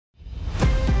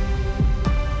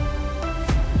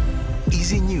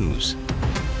Easy News.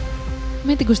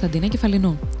 Με την Κωνσταντίνα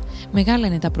Κεφαλινού. Μεγάλα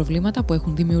είναι τα προβλήματα που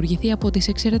έχουν δημιουργηθεί από τις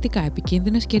εξαιρετικά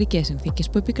επικίνδυνες καιρικές συνθήκες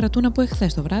που επικρατούν από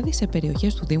εχθές το βράδυ σε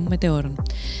περιοχές του Δήμου Μετεώρων.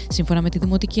 Σύμφωνα με τη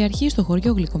Δημοτική Αρχή, στο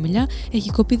χωριό Γλυκομιλιά έχει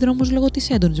κοπεί δρόμος λόγω της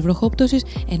έντονης βροχόπτωσης,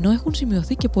 ενώ έχουν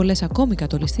σημειωθεί και πολλές ακόμη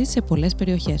κατολιστήσεις σε πολλές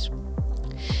περιοχές.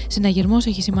 Συναγερμός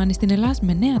έχει σημάνει στην Ελλάδα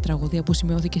με νέα τραγωδία που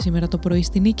σημειώθηκε σήμερα το πρωί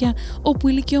στην Νίκαια, όπου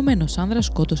ηλικιωμένος άνδρας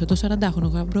σκότωσε το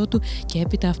 40χρονο γαμπρό του και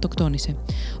έπειτα αυτοκτόνησε.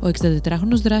 Ο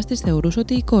 64χρονος δράστης θεωρούσε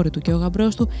ότι η κόρη του και ο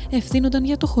γαμπρός του ευθύνονταν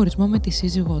για το χωρισμό με τη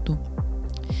σύζυγό του.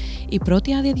 Η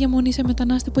πρώτη άδεια διαμονή σε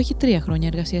μετανάστη που έχει 3 χρόνια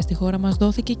εργασία στη χώρα μας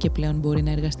δόθηκε και πλέον μπορεί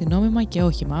να εργαστεί νόμιμα και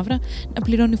όχι μαύρα, να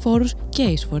πληρώνει φόρους και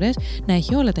εισφορές, να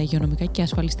έχει όλα τα υγειονομικά και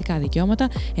ασφαλιστικά δικαιώματα,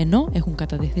 ενώ έχουν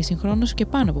καταδεχθεί συγχρόνως και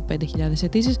πάνω από 5.000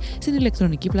 αιτήσεις στην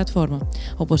ηλεκτρονική πλατφόρμα,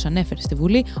 όπως ανέφερε στη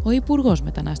Βουλή ο Υπουργός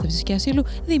Μετανάστευσης και Ασύλου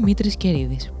Δημήτρης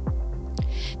Κερίδης.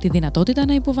 Τη δυνατότητα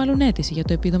να υποβάλουν αίτηση για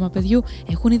το επίδομα παιδιού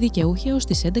έχουν οι δικαιούχοι έως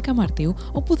τις 11 Μαρτίου,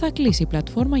 όπου θα κλείσει η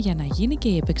πλατφόρμα για να γίνει και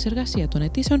η επεξεργασία των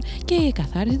αιτήσεων και η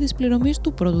εκαθάριση της πληρωμής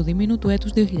του πρώτου διμήνου του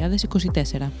έτους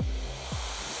 2024.